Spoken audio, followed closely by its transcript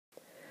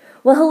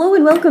Well, hello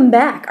and welcome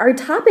back. Our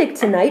topic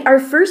tonight, our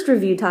first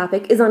review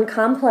topic, is on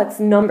complex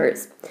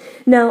numbers.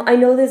 Now, I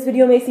know this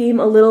video may seem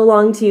a little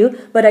long to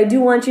you, but I do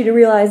want you to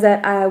realize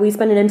that we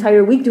spent an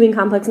entire week doing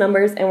complex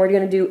numbers, and we're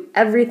going to do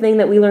everything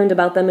that we learned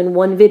about them in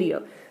one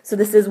video. So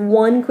this is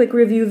one quick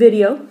review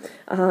video,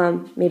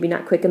 maybe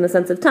not quick in the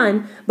sense of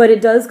time, but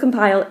it does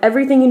compile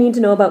everything you need to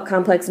know about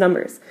complex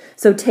numbers.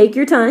 So take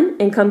your time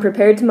and come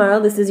prepared tomorrow.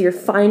 This is your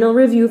final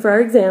review for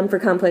our exam for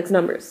complex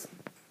numbers.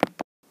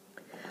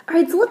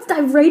 Alright, so let's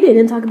dive right in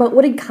and talk about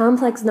what a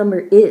complex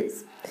number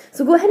is.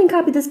 So go ahead and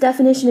copy this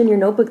definition in your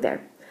notebook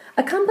there.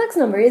 A complex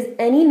number is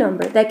any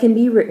number that can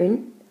be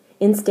written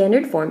in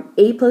standard form,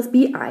 a plus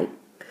bi,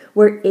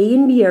 where a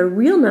and b are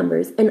real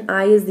numbers and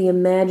I is the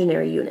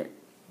imaginary unit.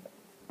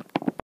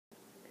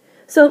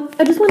 So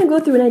I just want to go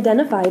through and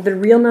identify the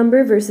real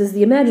number versus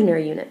the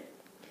imaginary unit.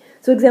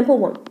 So example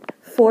 1,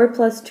 4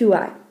 plus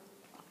 2i.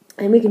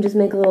 And we can just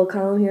make a little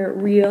column here,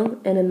 real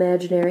and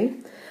imaginary.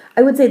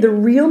 I would say the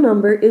real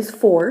number is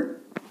 4,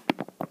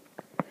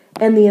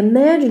 and the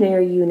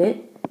imaginary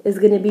unit is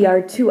going to be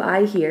our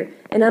 2i here.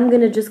 And I'm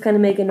going to just kind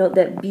of make a note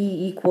that b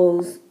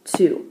equals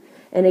 2.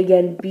 And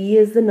again, b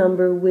is the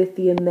number with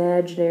the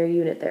imaginary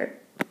unit there.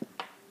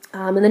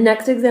 In the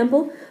next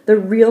example, the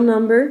real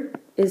number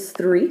is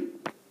 3.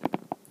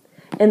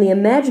 And the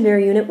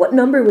imaginary unit, what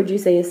number would you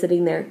say is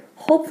sitting there?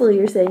 Hopefully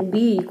you're saying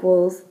b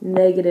equals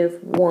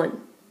 -1.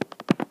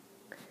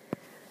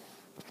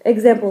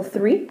 Example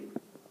 3.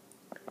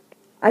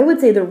 I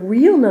would say the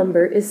real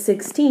number is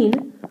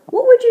 16.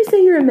 What would you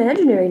say your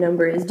imaginary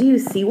number is? Do you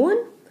see one?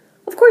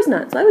 Of course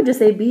not. So I would just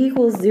say b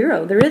equals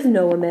 0. There is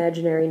no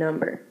imaginary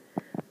number.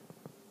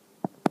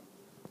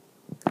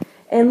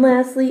 And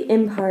lastly,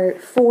 in part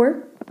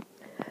 4,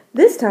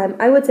 this time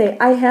I would say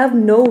I have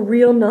no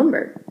real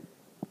number.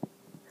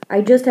 I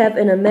just have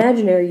an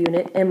imaginary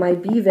unit, and my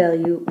b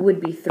value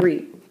would be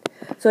 3.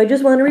 So I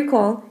just want to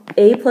recall,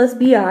 a plus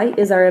bi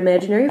is our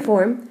imaginary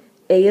form,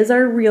 a is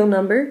our real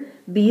number,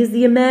 b is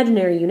the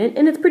imaginary unit,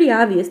 and it's pretty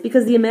obvious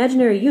because the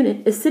imaginary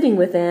unit is sitting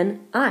with an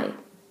I.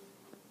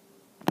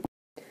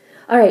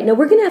 Alright, now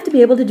we're going to have to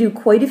be able to do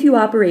quite a few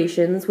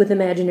operations with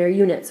imaginary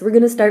units. We're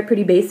going to start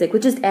pretty basic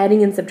with just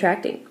adding and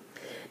subtracting.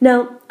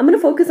 Now, I'm going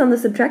to focus on the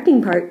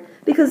subtracting part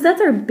because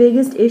that's our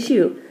biggest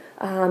issue.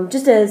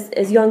 Just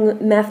as young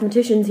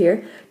mathematicians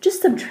here,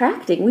 just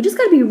subtracting. We just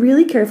got to be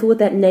really careful with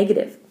that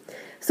negative.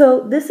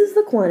 So this is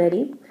the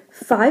quantity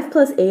 5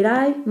 plus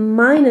 8i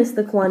minus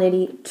the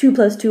quantity 2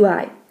 plus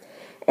 2i.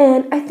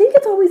 And I think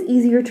it's always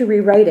easier to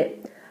rewrite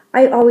it.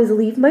 I always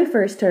leave my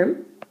first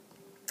term,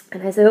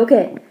 and I say,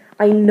 okay,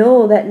 I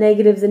know that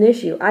negative's an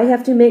issue. I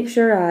have to make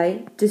sure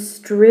I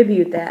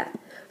distribute that.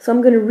 So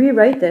I'm going to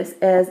rewrite this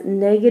as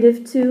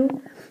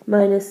 -2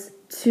 minus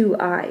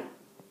 2i.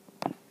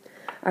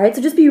 Alright,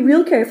 so just be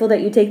real careful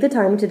that you take the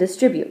time to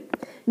distribute.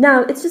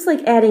 Now, it's just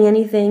like adding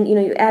anything,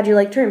 you add your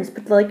like terms,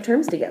 put the like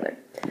terms together.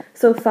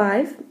 So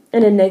 5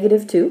 and a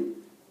 -2,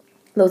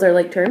 those are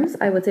like terms.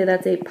 I would say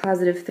that's a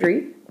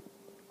 +3.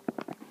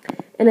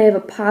 And I have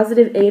a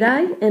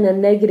 +8i and a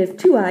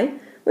 -2i,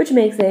 which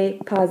makes a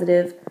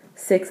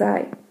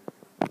 +6i.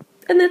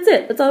 And that's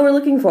it. That's all we're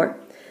looking for.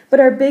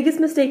 But our biggest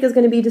mistake is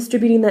going to be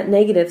distributing that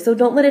negative, so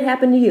don't let it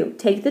happen to you.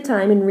 Take the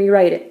time and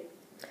rewrite it.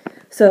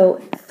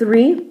 So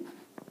 3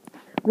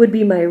 would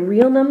be my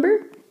real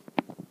number,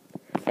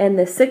 and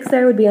the 6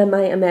 there would be on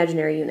my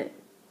imaginary unit.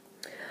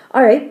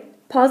 Alright,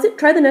 pause it,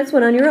 try the next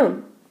one on your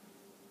own.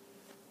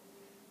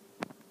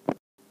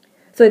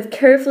 So I've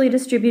carefully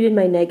distributed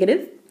my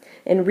negative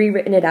and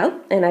rewritten it out,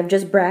 and I've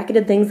just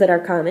bracketed things that are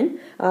common.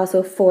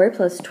 So 4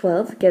 plus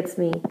 12 gets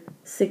me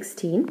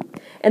 16.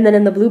 And then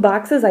in the blue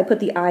boxes, I put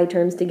the I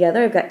terms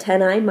together. I've got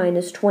 10i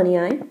minus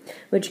 20i,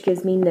 which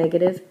gives me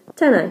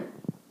 -10i.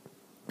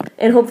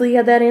 And hopefully you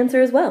had that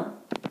answer as well.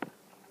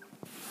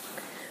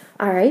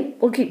 Alright,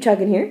 we'll keep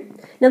chugging here.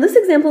 Now this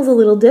example is a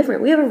little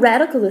different. We have a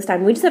radical this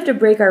time. We just have to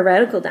break our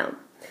radical down.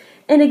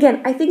 And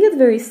again, I think it's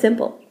very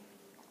simple.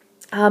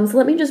 So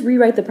let me just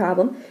rewrite the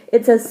problem.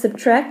 It says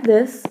subtract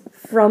this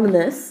from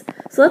this.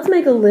 So let's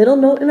make a little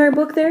note in our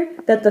book there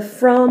that the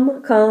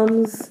from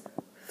comes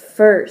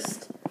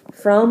first.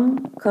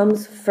 From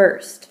comes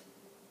first.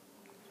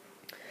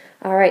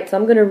 Alright, so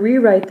I'm going to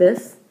rewrite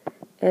this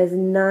as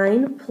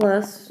 9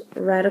 plus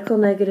radical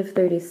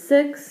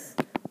 -36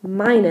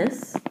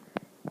 minus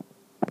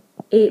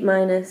 8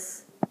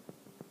 minus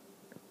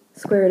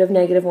square root of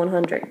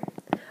 -100.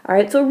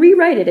 Alright, so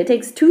rewrite it. It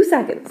takes 2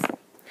 seconds.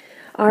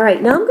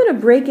 Alright, now I'm going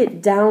to break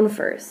it down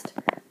first.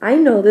 I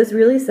know this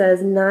really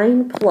says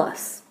 9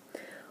 plus.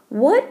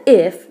 What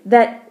if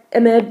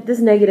this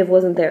negative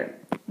wasn't there?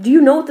 Do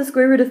you know what the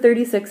square root of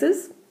 36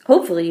 is?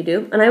 Hopefully you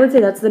do, and I would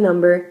say that's the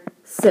number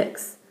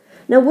 6.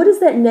 Now what does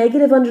that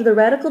negative under the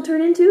radical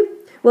turn into?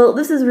 Well,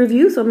 this is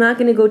review, so I'm not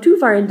going to go too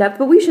far in depth,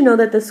 but we should know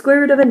that the square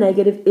root of a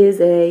negative is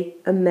a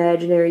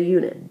imaginary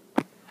unit.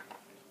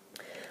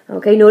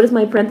 Okay, notice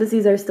my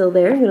parentheses are still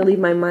there. I'm going to leave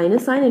my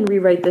minus sign and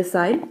rewrite this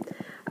side.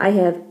 I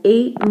have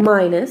 8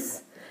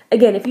 minus.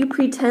 Again, if you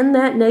pretend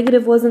that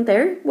negative wasn't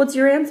there, what's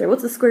your answer?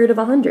 What's the square root of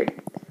 100?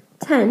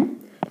 10.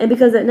 And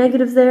because that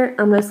negative's there,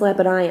 I'm going to slap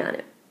an I on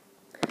it.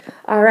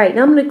 All right,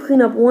 now I'm going to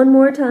clean up one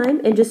more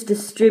time and just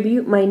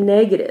distribute my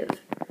negative.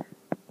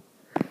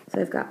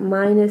 So I've got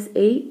minus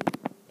 8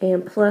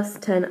 and plus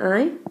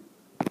 10i.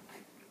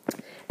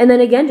 And then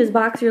again, just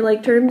box your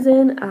like terms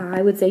in.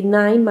 I would say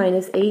 9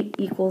 minus 8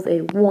 equals a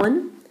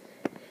 1.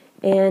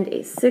 And a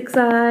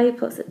 6i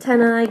plus a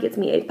 10i gets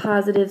me a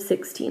positive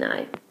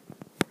 16i.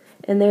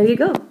 And there you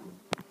go.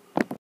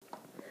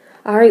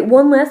 All right,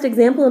 one last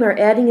example in our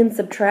adding and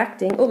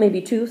subtracting. Oh,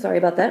 maybe two, sorry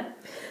about that.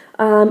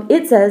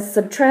 It says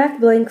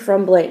subtract blank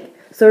from blank.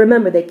 So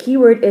remember, the key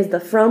word is the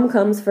from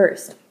comes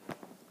first.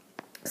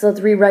 So let's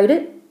rewrite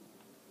it.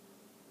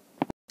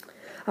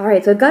 All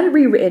right, so I've got it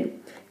rewritten.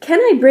 Can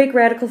I break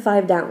radical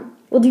 5 down?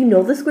 Well, do you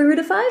know the square root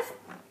of 5?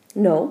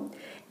 No.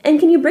 And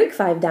can you break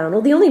 5 down?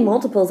 Well, the only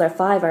multiples are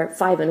 5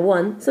 and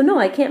 1, so no,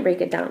 I can't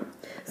break it down.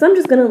 So I'm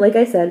just going to, like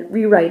I said,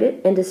 rewrite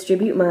it and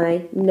distribute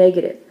my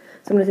negative.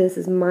 So I'm going to say this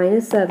is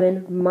minus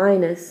 7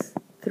 minus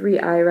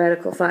 3i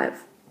radical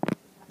 5.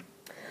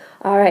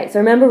 All right, so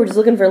remember, we're just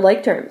looking for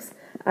like terms.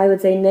 I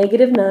would say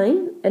negative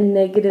 9 and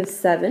negative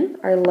 7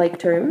 are like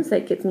terms.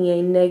 That gets me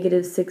a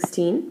negative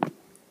 16.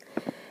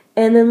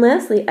 And then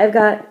lastly, I've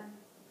got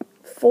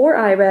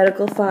 4i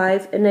radical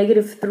 5 and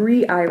negative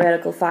 3i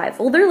radical 5.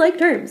 Well, they're like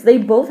terms. They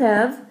both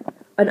have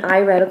an I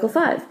radical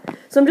 5.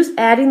 So I'm just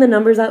adding the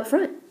numbers out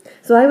front.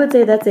 So I would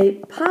say that's a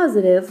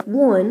positive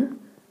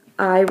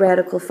 1i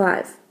radical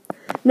 5.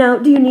 Now,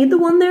 do you need the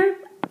 1 there?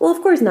 Well,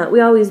 of course not.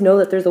 We always know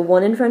that there's a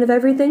 1 in front of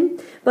everything,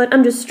 but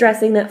I'm just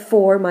stressing that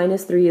 4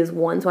 minus 3 is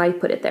 1, so I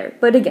put it there.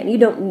 But again, you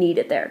don't need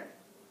it there.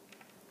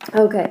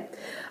 Okay.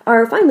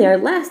 Finally, our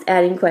last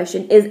adding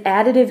question is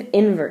additive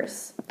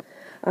inverse.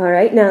 All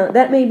right, now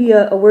that may be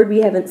a word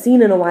we haven't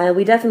seen in a while.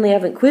 We definitely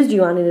haven't quizzed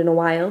you on it in a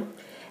while.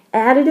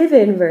 Additive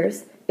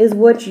inverse is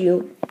what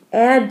you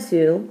add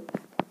to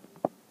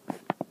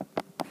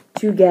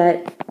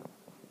get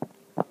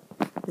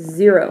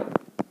 0.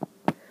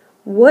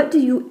 What do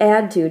you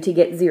add to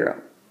get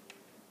 0?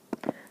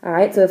 All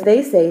right, so if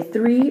they say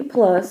 3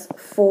 plus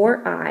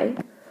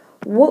 4i,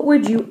 what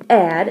would you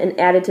add? An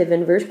additive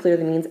inverse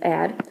clearly means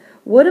add.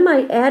 What am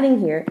I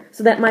adding here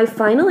so that my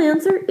final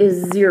answer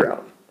is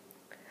 0?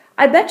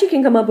 I bet you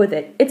can come up with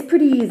it. It's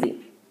pretty easy.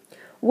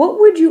 What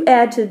would you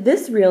add to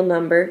this real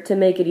number to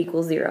make it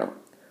equal 0?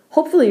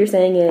 Hopefully you're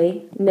saying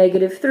a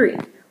negative 3.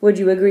 Would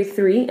you agree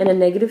 3 and a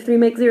negative 3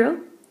 make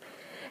 0?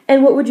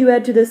 And what would you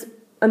add to this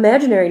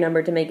imaginary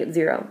number to make it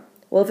 0?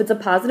 Well, if it's a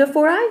positive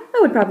 4i, I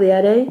would probably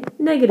add a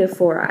negative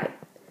 4i.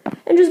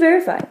 And just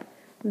verify.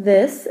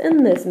 This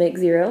and this make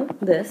 0,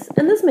 this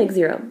and this make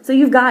 0. So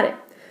you've got it.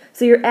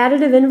 So your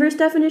additive inverse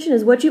definition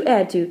is what you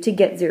add to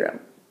get 0.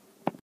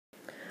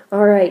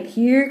 All right,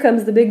 here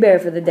comes the big bear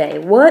for the day.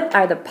 What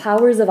are the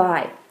powers of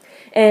I?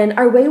 And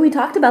our way we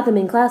talked about them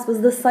in class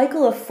was the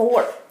cycle of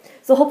 4.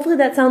 So hopefully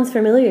that sounds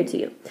familiar to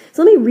you.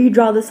 So let me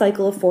redraw the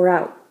cycle of 4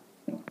 out.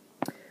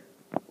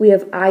 We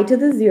have I to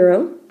the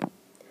 0,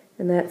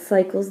 and that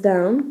cycles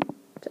down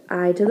to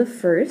I to the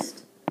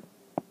first,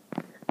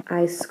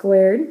 I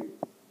squared,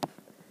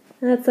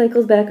 and that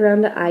cycles back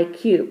around to I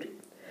cubed.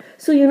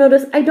 So you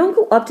notice I don't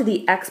go up to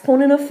the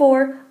exponent of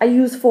 4, I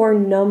use 4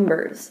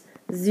 numbers.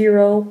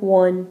 0,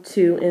 1,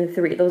 2, and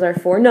 3. Those are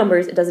 4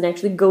 numbers. It doesn't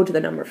actually go to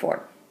the number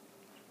 4.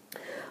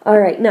 All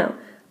right, now,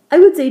 I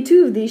would say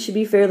 2 of these should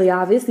be fairly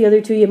obvious. The other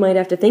 2 you might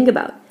have to think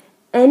about.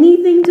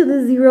 Anything to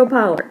the 0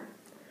 power.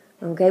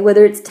 Okay,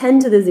 whether it's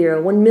 10 to the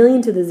 0, 1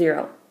 million to the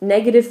 0,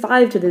 negative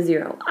 5 to the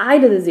 0, I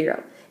to the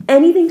 0.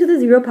 Anything to the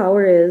 0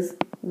 power is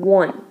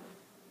 1.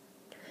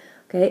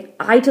 Okay,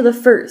 I to the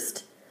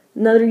first.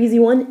 Another easy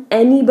one,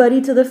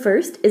 anybody to the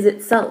first is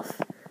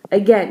itself.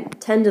 Again,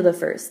 10 to the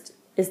first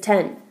is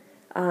 10.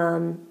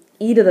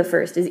 E to the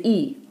first is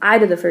E. I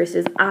to the first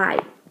is I.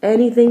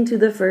 Anything to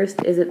the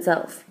first is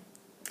itself.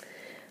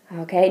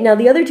 Okay, now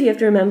the other two you have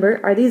to remember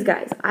are these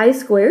guys. I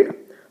squared,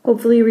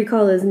 hopefully you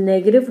recall, is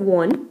negative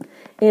 1,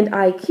 and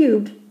I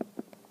cubed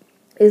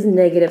is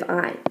negative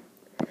I.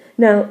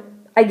 Now,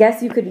 I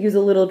guess you could use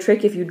a little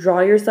trick if you draw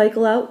your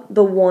cycle out.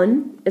 The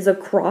 1 is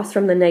across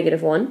from the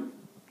negative 1.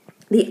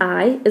 The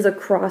I is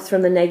across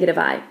from the negative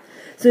I.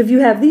 So if you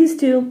have these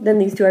two, then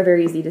these two are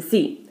very easy to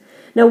see.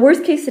 Now,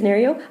 worst case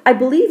scenario, I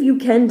believe you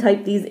can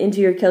type these into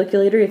your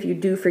calculator if you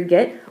do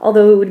forget,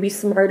 although it would be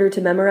smarter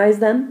to memorize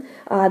them.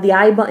 The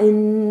I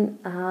button,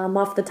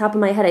 off the top of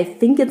my head, I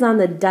think it's on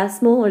the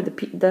decimal or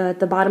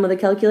the bottom of the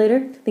calculator.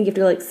 I think you have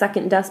to go like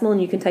second decimal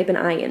and you can type an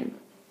I in.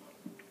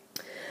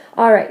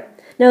 All right,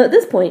 now at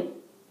this point,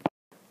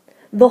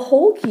 the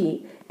whole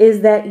key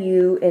is that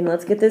you, and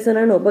let's get this in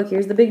our notebook,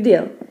 here's the big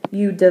deal.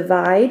 You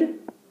divide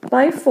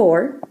by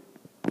 4.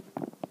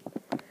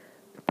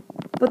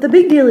 But the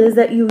big deal is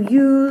that you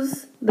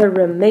use the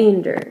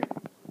remainder.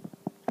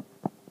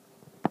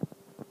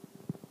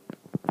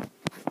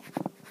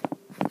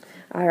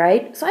 All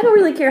right, so I don't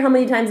really care how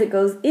many times it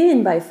goes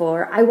in by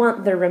 4. I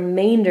want the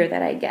remainder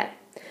that I get.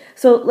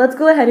 So let's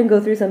go ahead and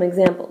go through some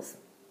examples.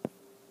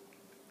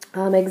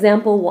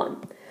 Example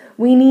 1.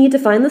 We need to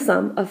find the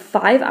sum of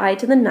 5i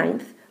to the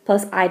 9th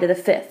plus I to the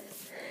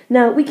 5th.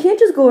 Now, we can't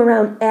just go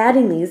around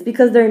adding these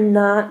because they're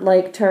not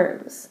like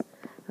terms.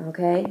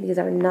 Okay, these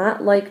are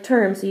not like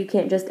terms, so you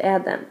can't just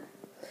add them.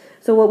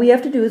 So what we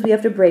have to do is we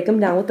have to break them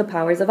down with the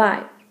powers of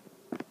I.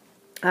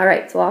 All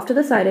right, so off to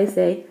the side I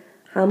say,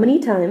 how many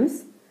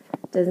times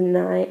does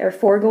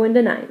 4 go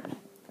into 9?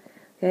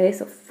 Okay,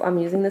 so I'm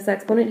using this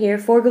exponent here.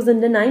 4 goes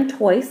into 9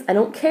 twice. I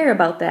don't care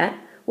about that.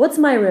 What's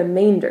my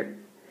remainder?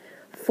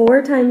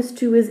 4 times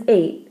 2 is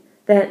 8.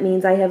 That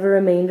means I have a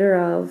remainder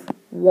of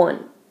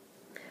 1.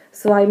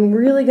 So I'm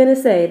really going to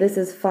say this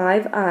is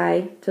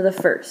 5i to the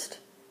first.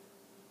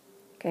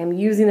 Okay, I'm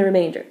using the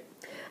remainder.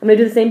 I'm going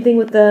to do the same thing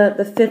with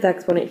the fifth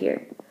exponent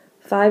here.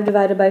 5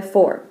 divided by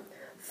 4.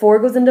 4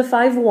 goes into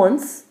 5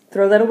 once.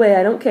 Throw that away,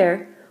 I don't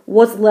care.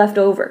 What's left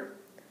over?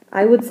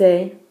 I would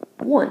say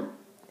 1.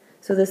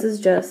 So this is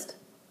just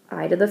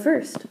I to the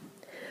first.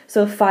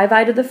 So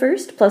 5i to the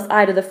first plus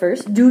I to the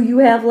first. Do you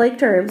have like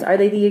terms? Are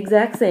they the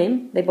exact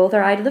same? They both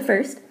are I to the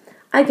first.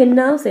 I can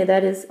now say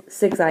that is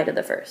 6i to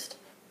the first.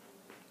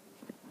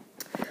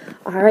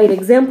 All right,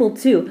 example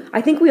 2.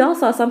 I think we all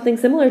saw something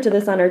similar to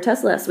this on our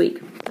test last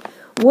week.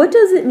 What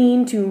does it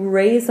mean to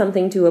raise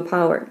something to a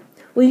power?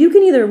 Well, you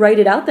can either write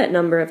it out that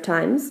number of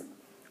times,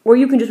 or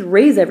you can just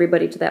raise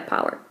everybody to that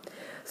power.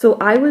 So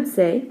I would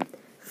say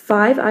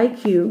 5i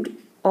cubed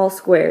all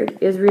squared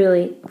is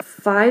really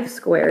 5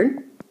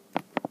 squared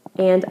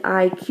and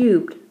I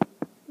cubed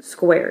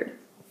squared.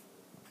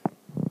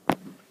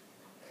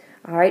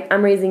 All right,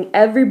 I'm raising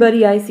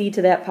everybody I see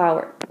to that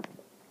power.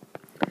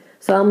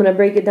 So I'm going to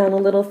break it down a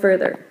little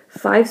further.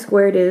 5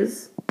 squared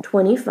is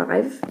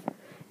 25,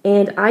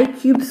 and I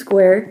cubed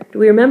squared. Do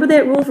we remember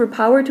that rule for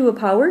power to a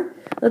power?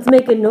 Let's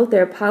make a note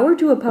there. Power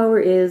to a power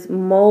is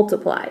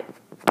multiply.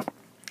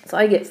 So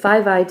I get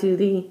 5i to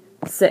the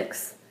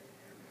 6.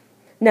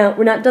 Now,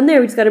 we're not done there.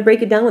 We just got to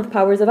break it down with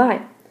powers of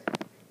I.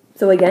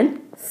 So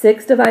again,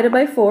 6 divided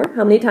by 4.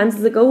 How many times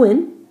does it go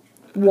in?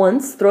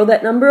 Once. Throw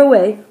that number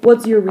away.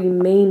 What's your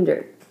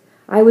remainder?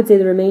 I would say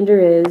the remainder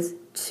is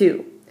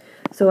 2.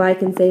 So I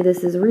can say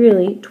this is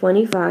really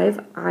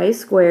 25i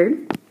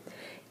squared.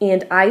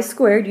 And I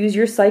squared, use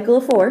your cycle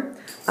of 4,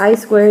 I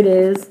squared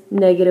is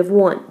negative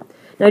 1.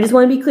 Now I just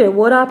want to be clear,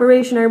 what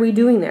operation are we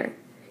doing there?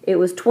 It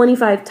was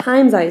 25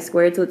 times I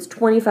squared, so it's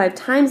 25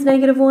 times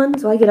negative 1,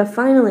 so I get a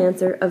final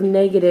answer of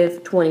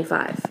negative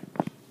 25.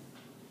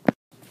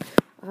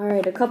 All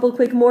right, a couple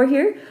quick more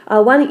here.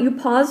 Why don't you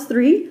pause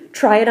 3,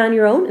 try it on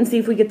your own, and see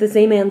if we get the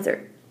same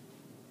answer.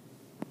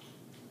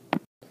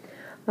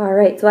 All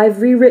right, so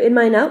I've rewritten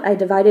mine out. I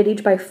divided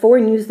each by 4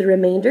 and used the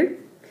remainder.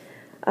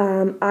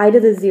 I to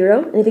the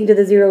 0, anything to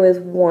the 0 is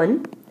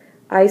 1.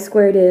 I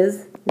squared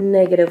is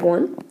negative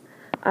 1.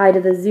 I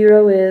to the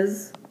 0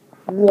 is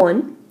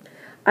 1.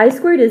 I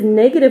squared is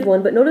negative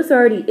 1, but notice there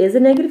already is a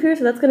negative here,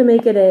 so that's going to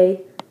make it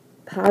a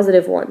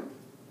positive 1.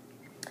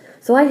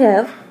 So I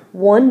have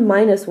 1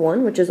 minus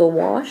 1, which is a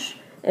wash,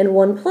 and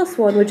 1 plus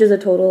 1, which is a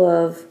total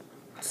of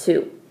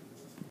 2.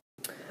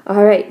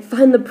 All right,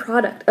 find the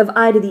product of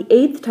I to the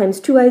 8th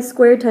times 2i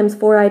squared times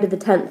 4i to the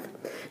 10th.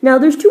 Now,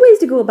 there's 2 ways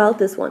to go about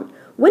this one.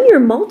 When you're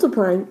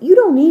multiplying, you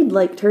don't need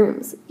like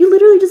terms. You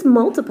literally just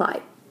multiply.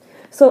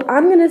 So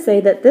I'm going to say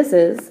that this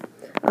is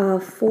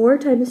 4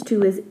 times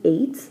 2 is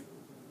 8i.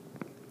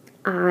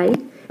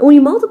 And when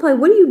you multiply,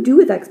 what do you do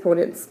with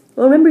exponents?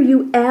 Well, remember,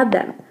 you add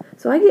them.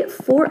 So I get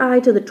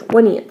 4i to the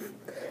 20th.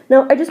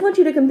 Now, I just want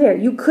you to compare.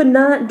 You could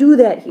not do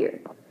that here.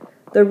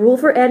 The rule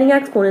for adding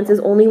exponents is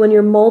only when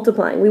you're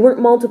multiplying. We weren't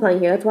multiplying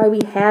here. That's why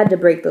we had to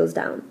break those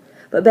down.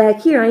 But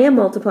back here, I am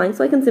multiplying,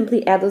 so I can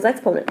simply add those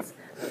exponents.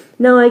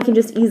 Now I can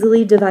just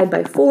easily divide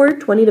by 4.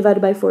 20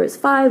 divided by 4 is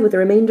 5 with a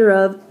remainder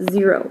of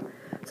 0.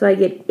 So I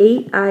get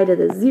 8i to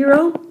the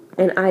 0,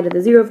 and I to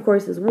the 0, of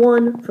course, is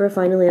 1 for a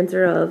final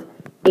answer of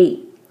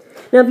 8.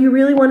 Now if you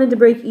really wanted to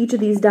break each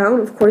of these down,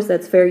 of course,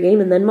 that's fair game,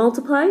 and then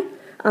multiply.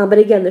 But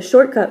again, the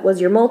shortcut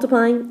was you're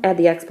multiplying, add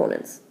the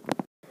exponents.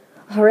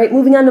 All right,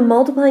 moving on to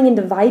multiplying and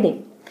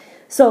dividing.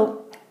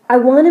 So I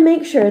want to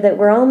make sure that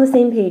we're all on the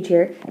same page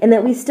here and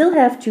that we still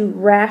have to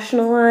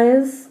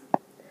rationalize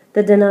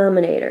the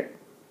denominator.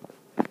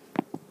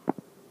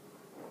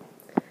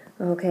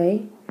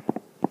 Okay,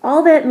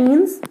 all that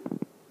means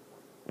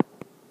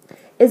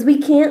is we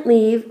can't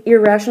leave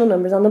irrational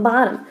numbers on the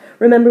bottom.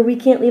 Remember, we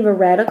can't leave a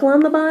radical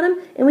on the bottom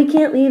and we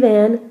can't leave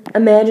an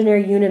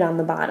imaginary unit on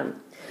the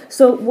bottom.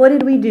 So what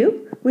did we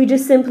do? We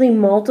just simply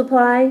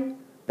multiply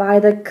by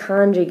the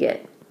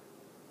conjugate.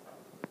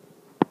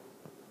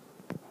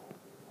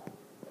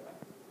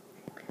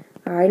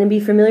 All right, and be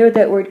familiar with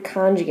that word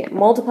conjugate.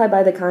 Multiply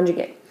by the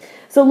conjugate.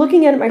 So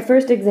looking at my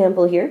first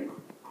example here,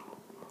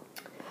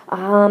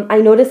 I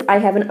notice I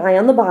have an I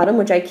on the bottom,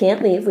 which I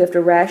can't leave. We have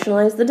to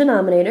rationalize the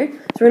denominator. So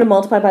we're going to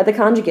multiply by the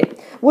conjugate.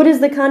 What is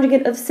the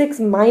conjugate of 6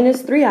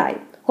 minus 3i?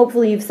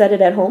 Hopefully you've said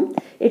it at home.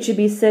 It should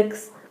be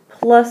 6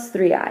 plus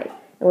 3i.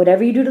 And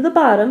whatever you do to the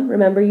bottom,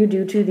 remember you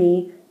do to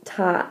the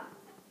top.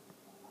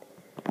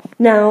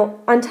 Now,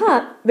 on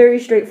top, very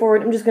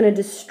straightforward, I'm just going to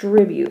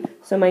distribute.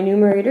 So my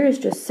numerator is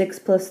just 6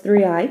 plus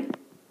 3i.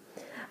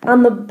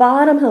 On the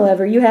bottom,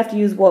 however, you have to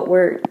use what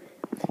word?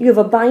 You have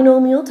a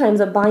binomial times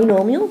a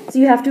binomial, so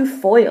you have to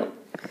FOIL.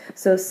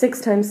 So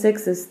 6 times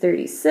 6 is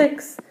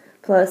 36,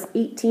 plus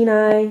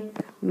 18i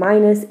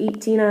minus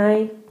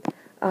 18i.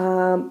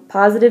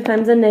 Positive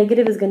times a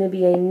negative is going to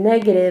be a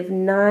negative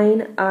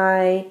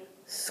 9i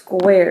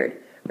squared.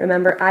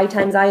 Remember, I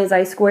times I is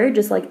I squared,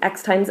 just like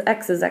x times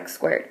x is x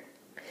squared.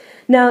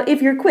 Now,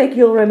 if you're quick,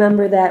 you'll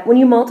remember that when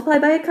you multiply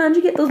by a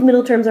conjugate, those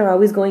middle terms are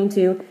always going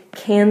to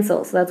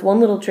cancel. So that's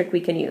one little trick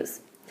we can use.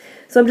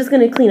 So I'm just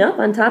going to clean up.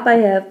 On top, I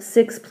have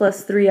 6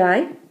 plus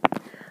 3i.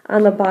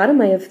 On the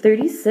bottom, I have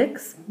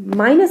 36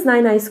 minus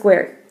 9i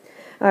squared.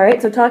 All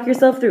right, so talk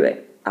yourself through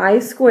it. I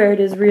squared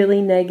is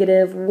really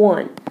negative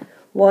 1.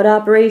 What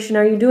operation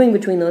are you doing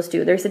between those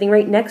two? They're sitting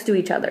right next to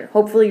each other.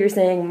 Hopefully you're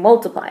saying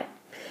multiply.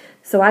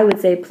 So I would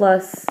say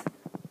plus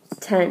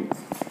 10.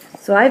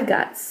 So I've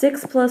got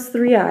 6 plus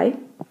 3i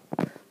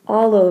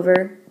all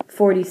over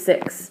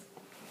 46.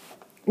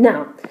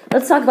 Now,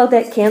 let's talk about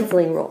that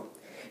canceling rule.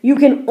 You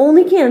can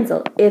only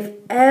cancel if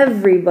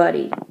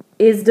everybody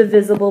is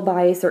divisible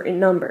by a certain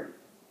number.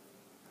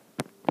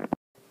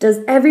 Does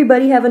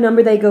everybody have a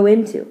number they go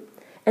into?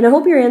 And I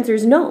hope your answer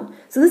is no.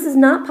 So this is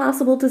not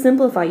possible to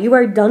simplify. You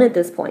are done at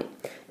this point.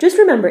 Just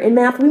remember, in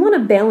math, we want to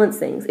balance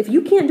things. If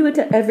you can't do it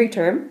to every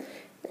term,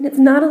 then it's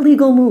not a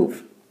legal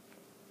move.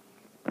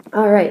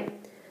 All right,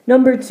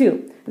 number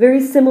 2,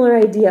 very similar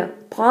idea.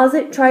 Pause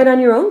it, try it on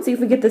your own, see if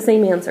we get the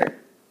same answer.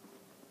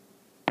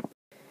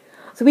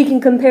 So we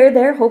can compare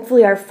there.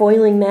 Hopefully our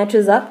foiling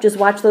matches up. Just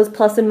watch those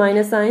plus and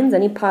minus signs.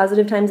 Any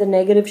positive times a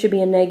negative should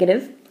be a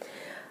negative.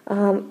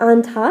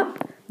 On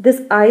top,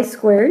 this I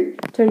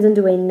squared turns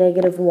into a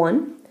negative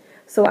 1.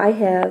 So I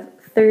have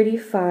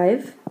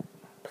 35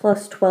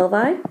 plus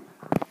 12i.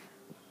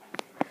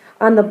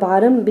 On the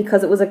bottom,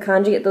 because it was a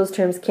conjugate, those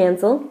terms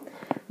cancel.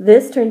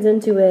 This turns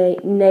into a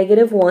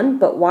negative 1,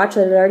 but watch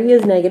that it already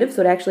is negative,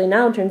 so it actually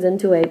now turns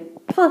into a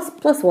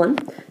plus 1.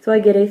 So I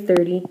get a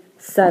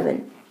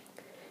 37.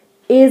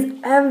 Is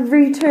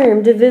every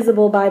term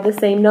divisible by the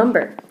same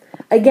number?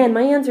 Again,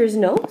 my answer is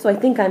no, so I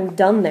think I'm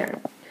done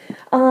there.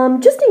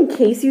 Just in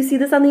case you see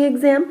this on the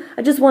exam,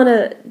 I just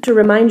want to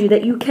remind you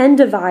that you can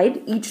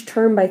divide each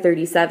term by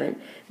 37.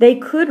 They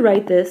could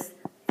write this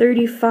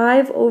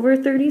 35 over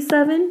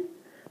 37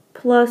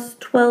 plus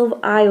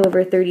 12i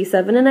over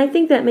 37, and I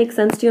think that makes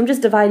sense to you. I'm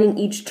just dividing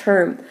each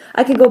term.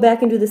 I could go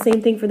back and do the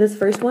same thing for this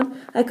first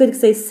one. I could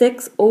say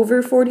 6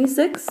 over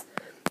 46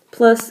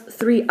 plus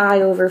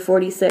 3i over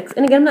 46.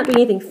 And again, I'm not doing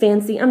anything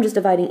fancy. I'm just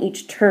dividing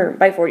each term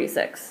by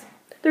 46.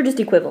 They're just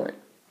equivalent.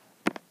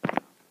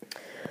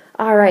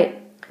 All right.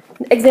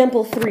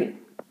 Example 3.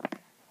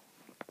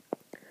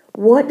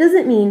 What does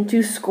it mean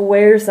to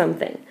square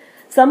something?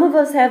 Some of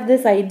us have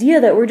this idea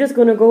that we're just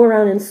going to go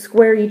around and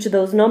square each of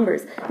those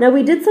numbers. Now,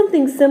 we did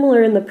something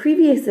similar in the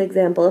previous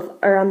example,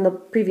 or on the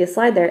previous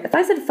slide there. If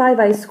I said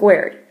 5i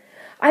squared,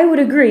 I would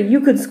agree you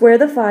could square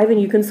the 5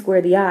 and you can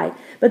square the I.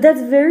 But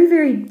that's very,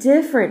 very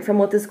different from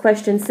what this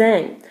question's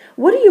saying.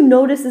 What do you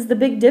notice is the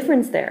big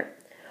difference there?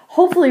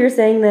 Hopefully you're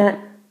saying that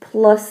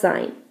plus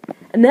sign.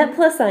 And that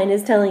plus sign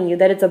is telling you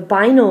that it's a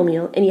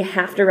binomial and you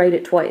have to write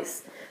it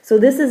twice. So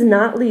this is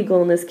not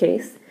legal in this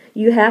case.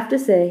 You have to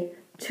say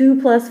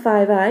 2 plus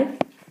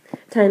 5i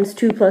times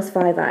 2 plus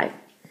 5i.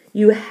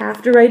 You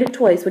have to write it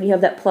twice when you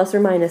have that plus or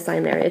minus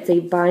sign there. It's a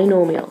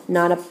binomial,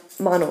 not a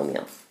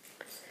monomial.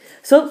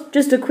 So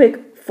just a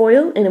quick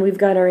FOIL, and we've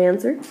got our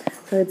answer.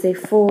 So I'd say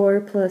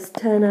 4 plus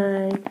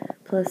 10i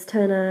plus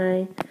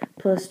 10i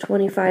plus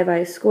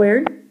 25i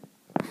squared.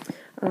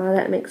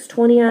 That makes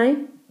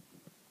 20i.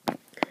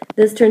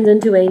 This turns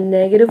into a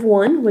negative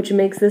 1, which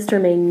makes this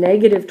term a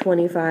negative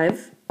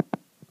 25.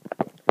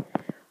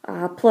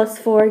 Plus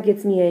 4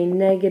 gets me a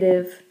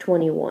negative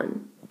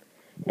 21.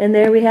 And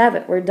there we have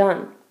it. We're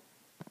done.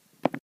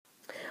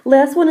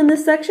 Last one in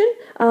this section.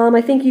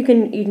 I think you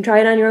can try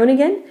it on your own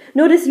again.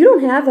 Notice you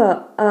don't have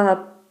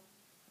a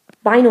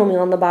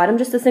binomial on the bottom,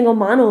 just a single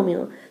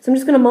monomial. So I'm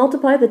just going to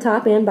multiply the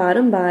top and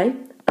bottom by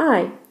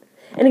I.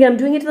 And again, I'm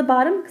doing it to the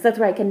bottom because that's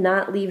where I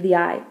cannot leave the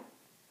I.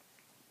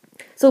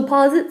 So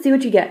pause it, see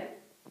what you get.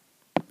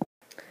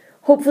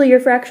 Hopefully your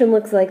fraction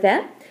looks like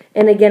that.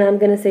 And again, I'm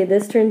going to say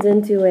this turns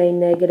into a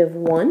negative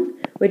 1,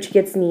 which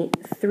gets me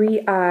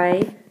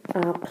 3i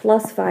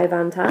plus 5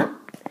 on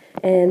top.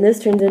 And this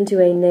turns into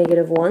a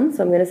negative 1,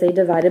 so I'm going to say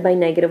divided by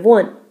negative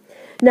 1.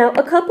 Now,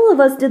 a couple of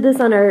us did this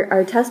on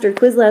our test or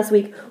quiz last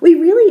week. We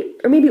really,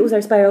 or maybe it was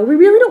our spiral, we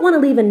really don't want to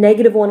leave a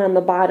negative 1 on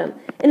the bottom.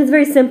 And it's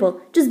very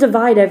simple. Just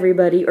divide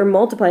everybody or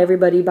multiply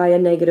everybody by a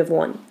negative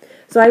 1.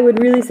 So I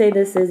would really say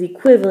this is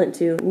equivalent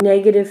to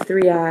negative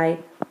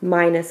 3i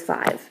minus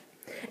 5.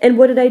 And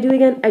what did I do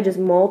again? I just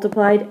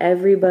multiplied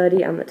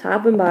everybody on the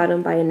top and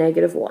bottom by a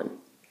negative 1.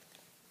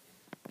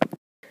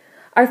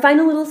 Our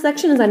final little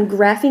section is on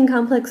graphing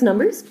complex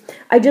numbers.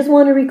 I just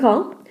want to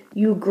recall,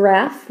 you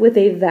graph with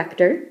a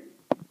vector.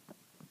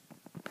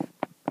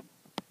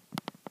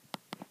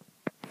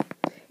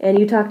 And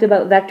you talked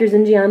about vectors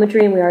in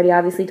geometry, and we already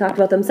obviously talked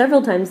about them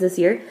several times this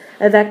year.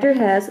 A vector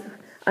has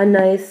a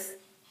nice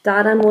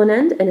dot on one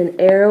end and an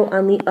arrow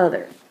on the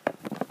other.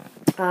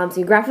 So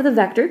you graph with a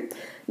vector.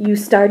 you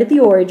start at the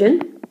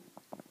origin.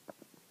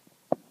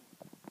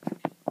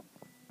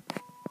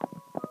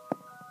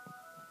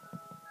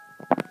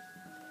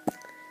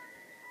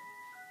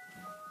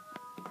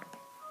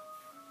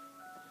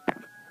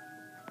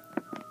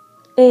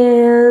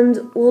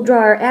 And we'll draw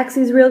our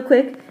axes real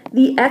quick.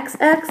 The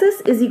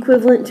x-axis is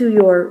equivalent to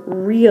your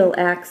real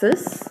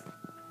axis.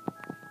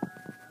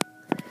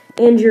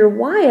 And your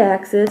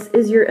y-axis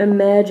is your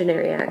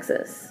imaginary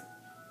axis.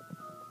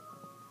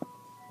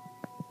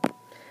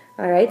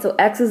 Alright, so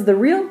x is the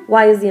real,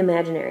 y is the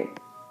imaginary.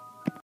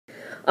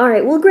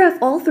 Alright, we'll graph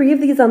all three of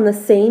these on the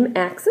same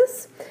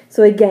axis.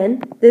 So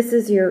again, this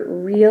is your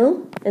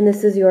real, and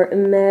this is your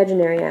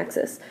imaginary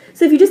axis.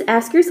 So if you just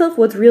ask yourself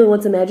what's real and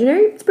what's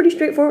imaginary, it's pretty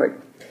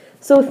straightforward.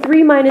 So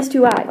 3 minus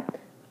 2i,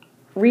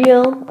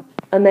 real,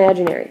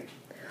 imaginary.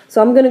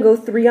 So I'm going to go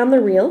 3 on the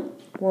real,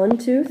 1,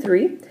 2,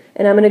 3,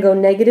 and I'm going to go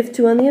negative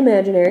 2 on the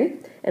imaginary,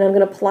 and I'm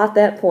going to plot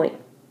that point.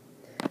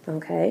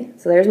 Okay,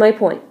 so there's my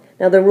point.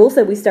 Now the rule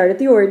said we start at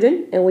the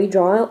origin, and we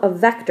draw a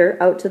vector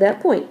out to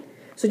that point.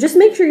 So just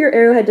make sure your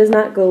arrowhead does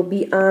not go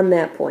beyond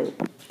that point.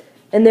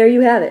 And there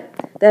you have it.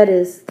 That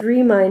is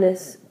 3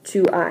 minus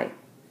 2i.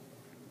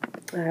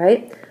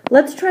 Alright,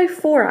 let's try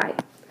 4i.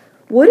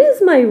 What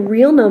is my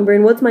real number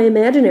and what's my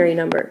imaginary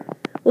number?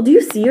 Well, do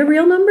you see a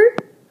real number?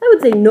 I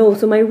would say no,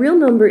 so my real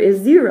number is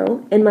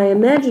 0 and my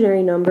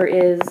imaginary number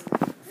is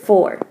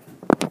 4.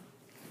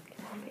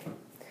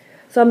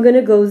 So I'm going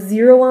to go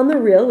 0 on the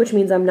real, which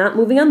means I'm not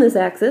moving on this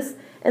axis,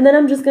 and then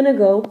I'm just going to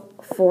go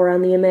 4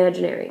 on the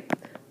imaginary.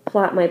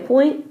 Plot my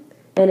point,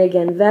 and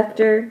again,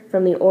 vector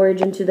from the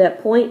origin to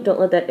that point. Don't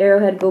let that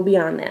arrowhead go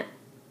beyond that.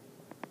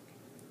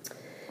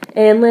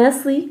 And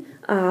lastly,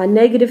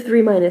 negative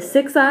 3 minus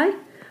 6i.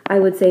 I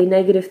would say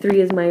negative 3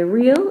 is my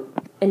real,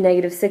 and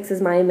negative 6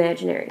 is my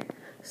imaginary.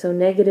 So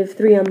negative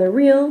 3 on the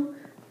real,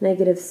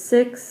 negative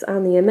 6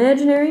 on the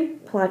imaginary.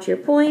 Plot your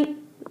point,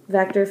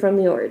 vector from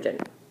the origin.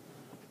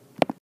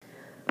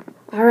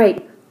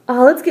 Alright,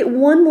 let's get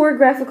one more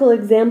graphical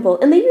example.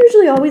 And they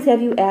usually always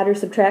have you add or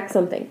subtract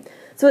something.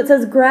 So it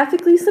says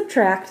graphically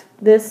subtract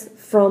this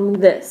from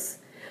this.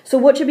 So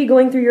what should be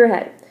going through your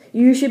head?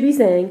 You should be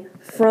saying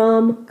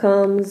from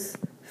comes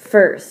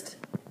first.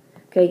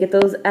 Okay, get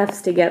those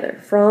F's together.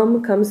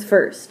 From comes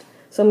first.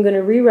 So I'm going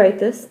to rewrite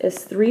this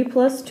as 3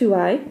 plus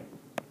 2i,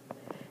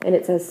 and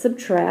it says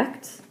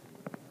subtract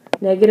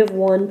negative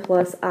 1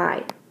 plus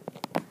i.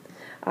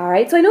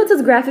 Alright, so I know it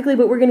says graphically,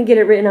 but we're going to get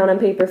it written out on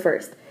paper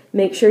first.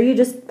 Make sure you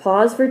just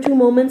pause for 2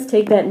 moments,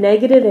 take that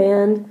negative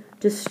and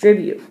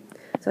distribute.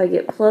 So I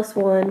get plus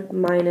 1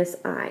 minus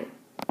I,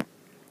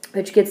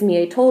 which gets me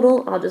a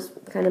total. I'll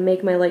just kind of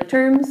make my like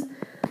terms.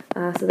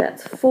 So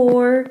that's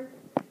 4,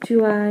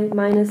 2i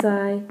minus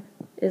I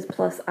is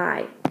plus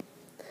I.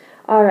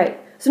 Alright,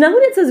 so now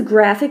when it says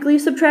graphically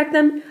subtract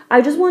them, I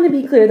just want to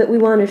be clear that we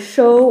want to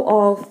show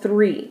all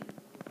three.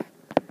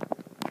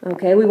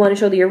 Okay, we want to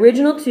show the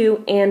original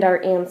 2 and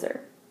our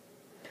answer.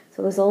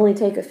 So this will only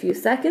take a few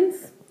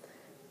seconds.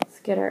 Let's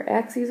get our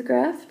axes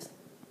graphed.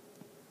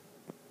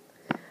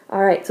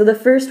 Alright, so the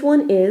first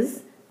one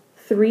is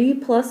 3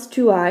 plus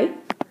 2i.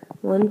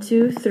 1,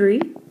 2, 3,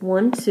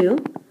 1, 2.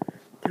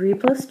 3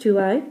 plus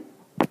 2i.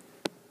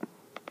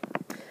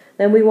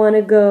 Then we want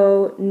to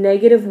go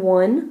negative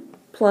 1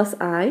 plus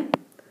I.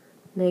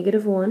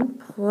 Negative 1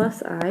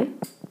 plus I.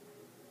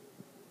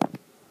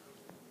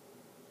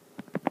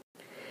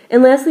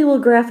 And lastly, we'll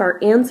graph our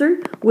answer,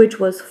 which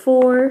was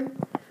 4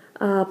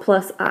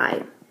 plus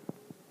I.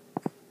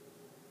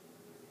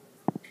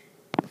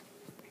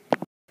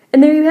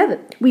 And there you have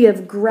it. We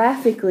have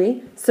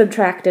graphically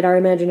subtracted our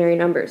imaginary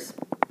numbers.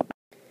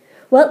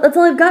 Well, that's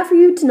all I've got for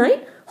you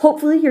tonight.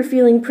 Hopefully you're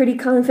feeling pretty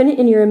confident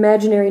in your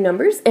imaginary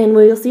numbers, and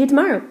we'll see you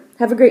tomorrow.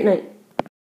 Have a great night.